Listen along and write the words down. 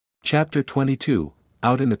Chapter 22,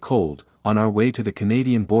 Out in the cold. On our way to the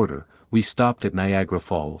Canadian border, we stopped at Niagara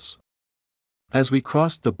Falls. As we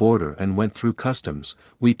crossed the border and went through customs,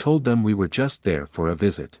 we told them we were just there for a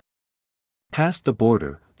visit. Past the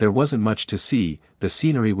border, there wasn't much to see. The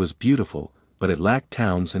scenery was beautiful, but it lacked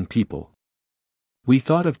towns and people. We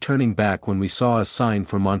thought of turning back when we saw a sign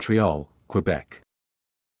for Montreal, Quebec.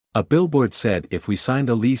 A billboard said if we signed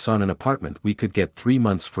a lease on an apartment we could get 3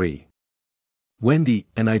 months free. Wendy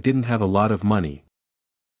and I didn't have a lot of money,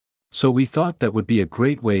 so we thought that would be a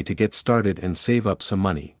great way to get started and save up some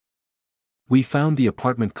money. We found the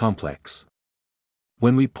apartment complex.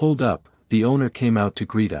 When we pulled up, the owner came out to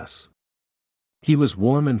greet us. He was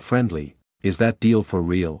warm and friendly. "Is that deal for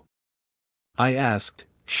real?" I asked.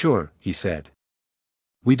 "Sure," he said.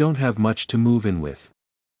 "We don't have much to move in with."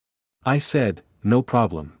 I said, "No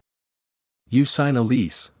problem. You sign a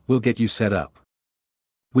lease, we'll get you set up.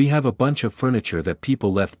 We have a bunch of furniture that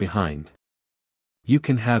people left behind. You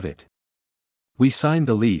can have it." We signed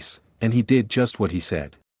the lease, and he did just what he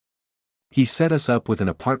said. He set us up with an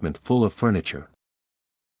apartment full of furniture.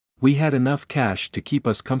 We had enough cash to keep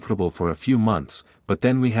us comfortable for a few months, but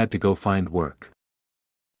then we had to go find work.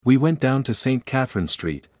 We went down to St. Catherine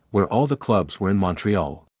Street, where all the clubs were in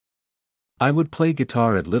Montreal. I would play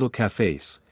guitar at little cafes,